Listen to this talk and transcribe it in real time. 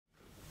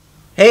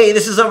Hey,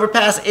 this is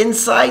Overpass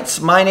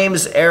Insights. My name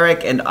is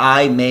Eric and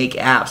I make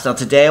apps. Now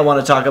today I want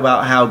to talk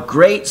about how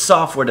great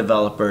software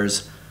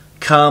developers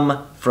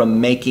come from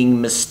making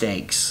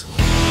mistakes.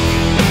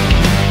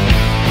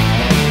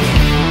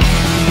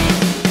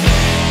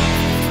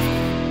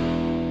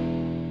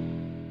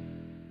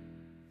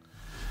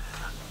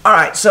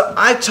 Alright, so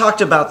I've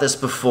talked about this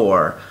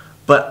before,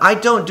 but I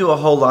don't do a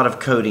whole lot of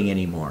coding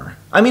anymore.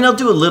 I mean, I'll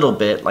do a little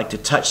bit, like to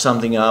touch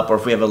something up, or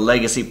if we have a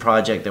legacy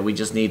project that we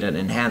just need an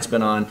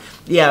enhancement on,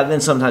 yeah,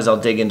 then sometimes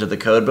I'll dig into the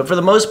code. But for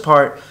the most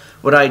part,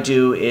 what I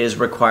do is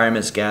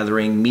requirements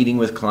gathering, meeting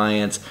with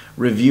clients,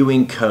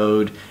 reviewing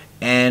code,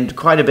 and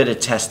quite a bit of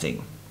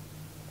testing.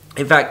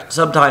 In fact,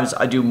 sometimes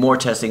I do more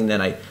testing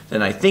than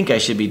I think I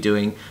should be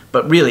doing,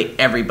 but really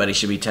everybody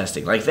should be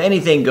testing. Like if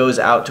anything goes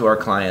out to our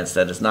clients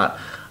that is not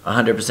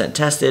 100%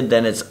 tested,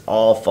 then it's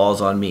all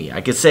falls on me.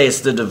 I could say it's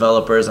the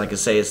developers, I could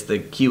say it's the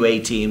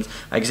QA teams,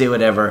 I could say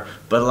whatever,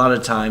 but a lot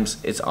of times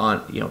it's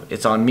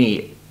on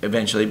me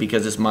eventually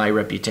because it's my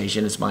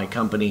reputation, it's my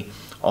company,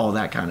 all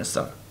that kind of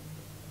stuff.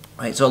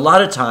 Right? So a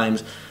lot of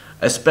times,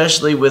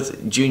 especially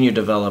with junior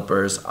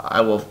developers,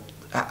 I will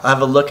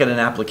have a look at an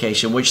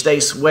application which they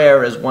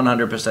swear is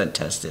 100%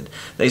 tested.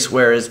 They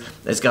swear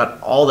it's got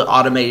all the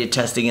automated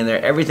testing in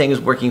there, everything is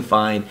working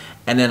fine,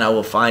 and then I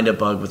will find a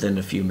bug within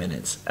a few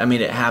minutes. I mean,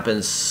 it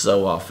happens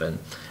so often.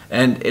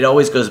 And it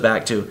always goes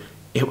back to,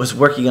 it was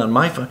working on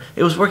my phone.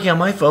 It was working on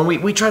my phone.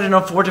 We tried it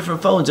on 4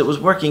 different phones. It was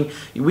working.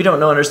 We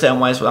don't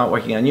understand why it's not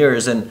working on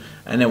yours, and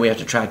then we have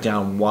to track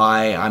down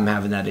why I'm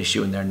having that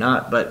issue and they're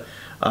not.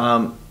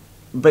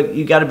 But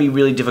you got to be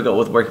really difficult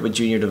with working with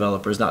junior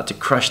developers, not to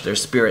crush their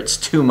spirits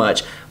too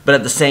much, but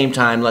at the same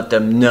time let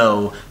them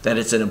know that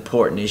it's an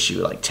important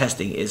issue. Like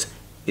testing is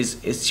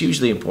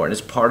hugely important.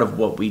 It's part of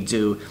what we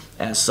do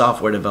as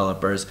software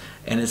developers,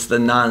 and it's the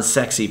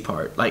non-sexy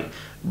part. Like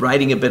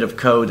writing a bit of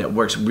code that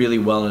works really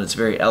well and it's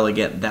very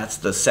elegant, that's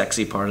the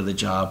sexy part of the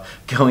job.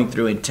 Going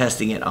through and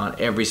testing it on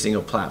every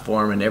single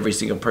platform and every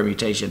single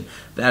permutation,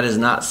 that is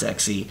not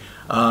sexy.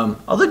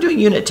 Although doing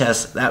unit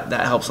tests, that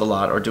helps a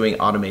lot, or doing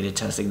automated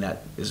testing,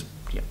 that is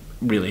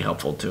really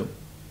helpful too.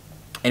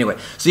 Anyway,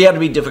 so you have to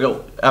be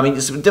difficult. I mean,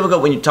 it's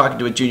difficult when you're talking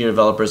to junior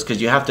developers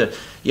because you have to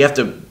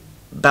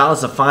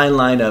balance a fine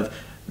line of,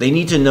 they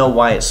need to know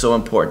why it's so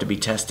important to be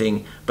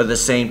testing, but at the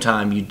same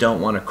time, you don't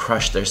want to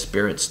crush their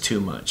spirits too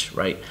much,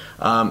 right?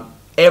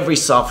 Every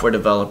software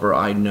developer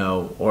I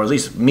know, or at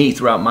least me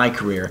throughout my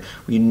career,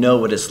 you know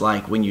what it's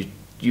like when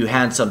you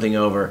hand something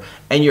over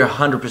and you're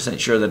 100%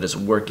 sure that it's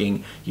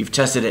working. You've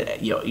tested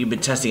it, you've been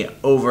testing it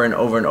over and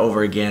over and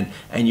over again,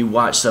 and you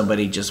watch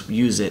somebody just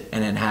use it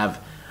and then have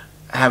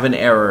an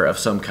error of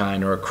some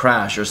kind, or a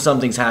crash, or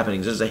something's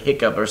happening, there's a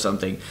hiccup or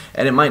something,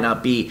 and it might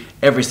not be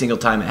every single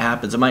time it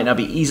happens, it might not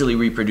be easily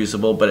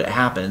reproducible, but it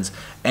happens,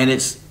 and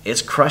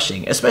it's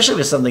crushing, especially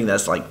with something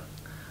that's like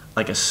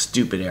a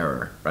stupid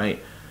error,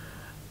 right?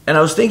 And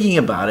I was thinking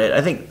about it.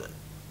 I think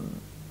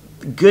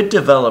good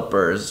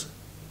developers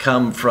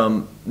come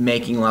from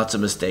making lots of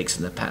mistakes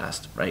in the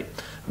past, right?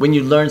 When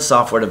you learn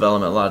software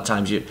development, a lot of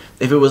times if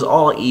it was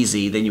all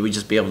easy, then you would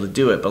just be able to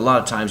do it, but a lot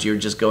of times you're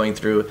just going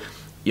through,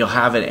 you'll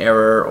have an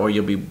error, or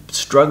you'll be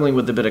struggling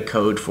with a bit of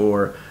code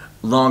for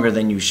longer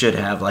than you should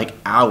have, like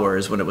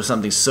hours, when it was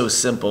something so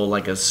simple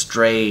like a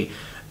stray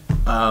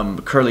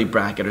curly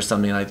bracket or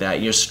something like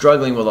that. You're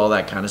struggling with all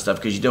that kind of stuff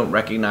because you don't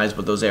recognize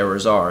what those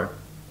errors are.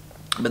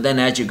 But then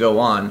as you go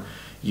on,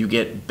 you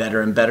get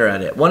better and better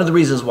at it. One of the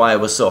reasons why I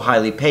was so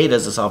highly paid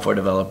as a software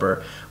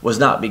developer was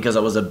not because I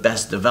was the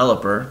best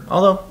developer,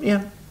 although,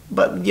 yeah,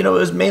 but it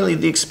was mainly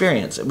the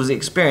experience. It was the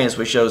experience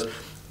which shows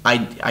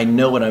I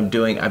know what I'm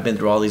doing. I've been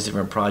through all these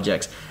different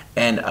projects,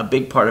 and a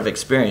big part of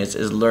experience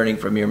is learning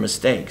from your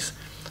mistakes.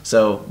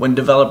 So when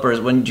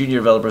junior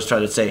developers try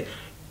to say,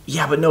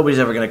 yeah, but nobody's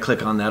ever going to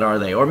click on that, are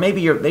they? Or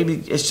maybe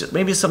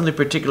it's something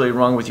particularly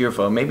wrong with your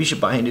phone. Maybe you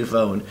should buy a new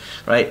phone,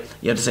 right?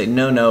 You have to say,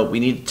 no, we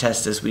need to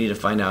test this. We need to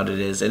find out what it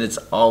is, and it's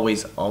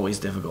always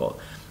difficult.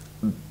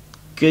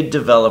 Good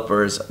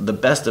developers, the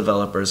best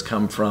developers,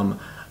 come from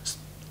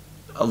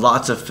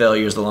lots of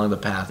failures along the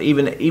path.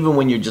 Even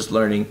when you're just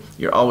learning,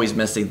 you're always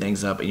messing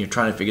things up and you're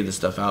trying to figure this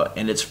stuff out,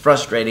 and it's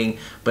frustrating,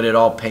 but it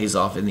all pays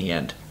off in the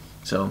end.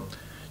 So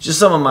just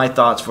some of my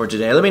thoughts for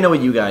today. Let me know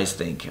what you guys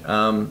think.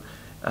 I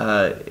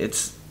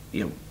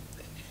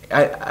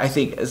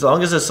think as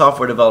long as a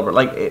software developer,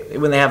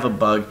 when they have a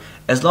bug,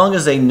 as long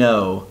as they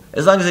don't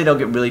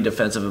get really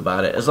defensive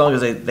about it, as long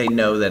as they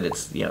know that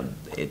it's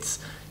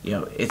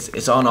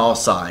on all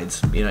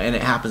sides, and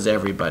it happens to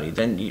everybody,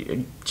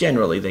 then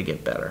generally they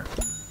get better.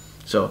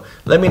 So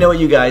let me know what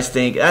you guys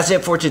think. That's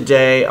it for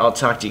today. I'll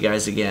talk to you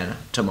guys again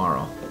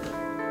tomorrow.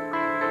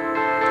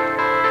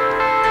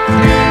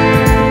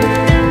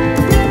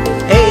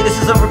 Hey, this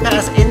is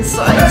Overpass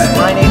Insights.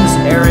 My name is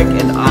Eric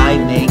and I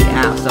make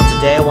apps. Now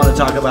today I want to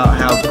talk about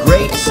how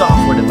great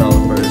software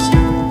developers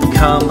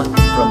come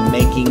from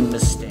making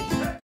mistakes.